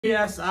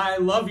Yes, I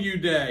love you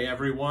day,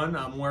 everyone.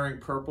 I'm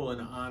wearing purple in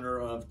honor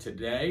of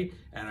today,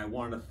 and I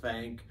want to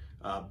thank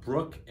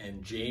Brooke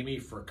and Jamie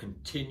for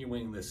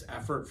continuing this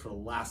effort for the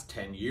last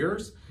 10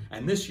 years.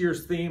 And this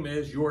year's theme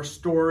is Your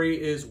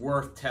Story is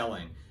Worth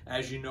Telling.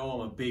 As you know,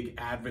 I'm a big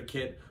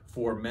advocate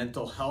for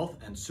mental health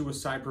and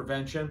suicide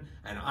prevention,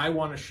 and I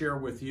want to share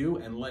with you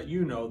and let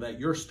you know that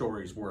your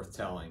story is worth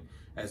telling.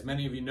 As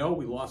many of you know,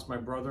 we lost my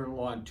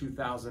brother-in-law in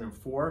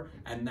 2004,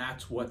 and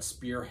that's what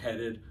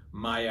spearheaded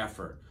my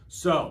effort.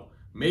 So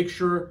make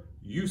sure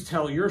you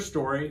tell your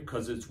story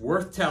because it's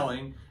worth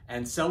telling,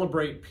 and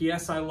celebrate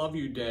PS I Love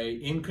You Day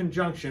in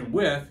conjunction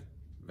with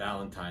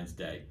Valentine's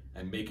Day,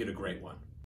 and make it a great one.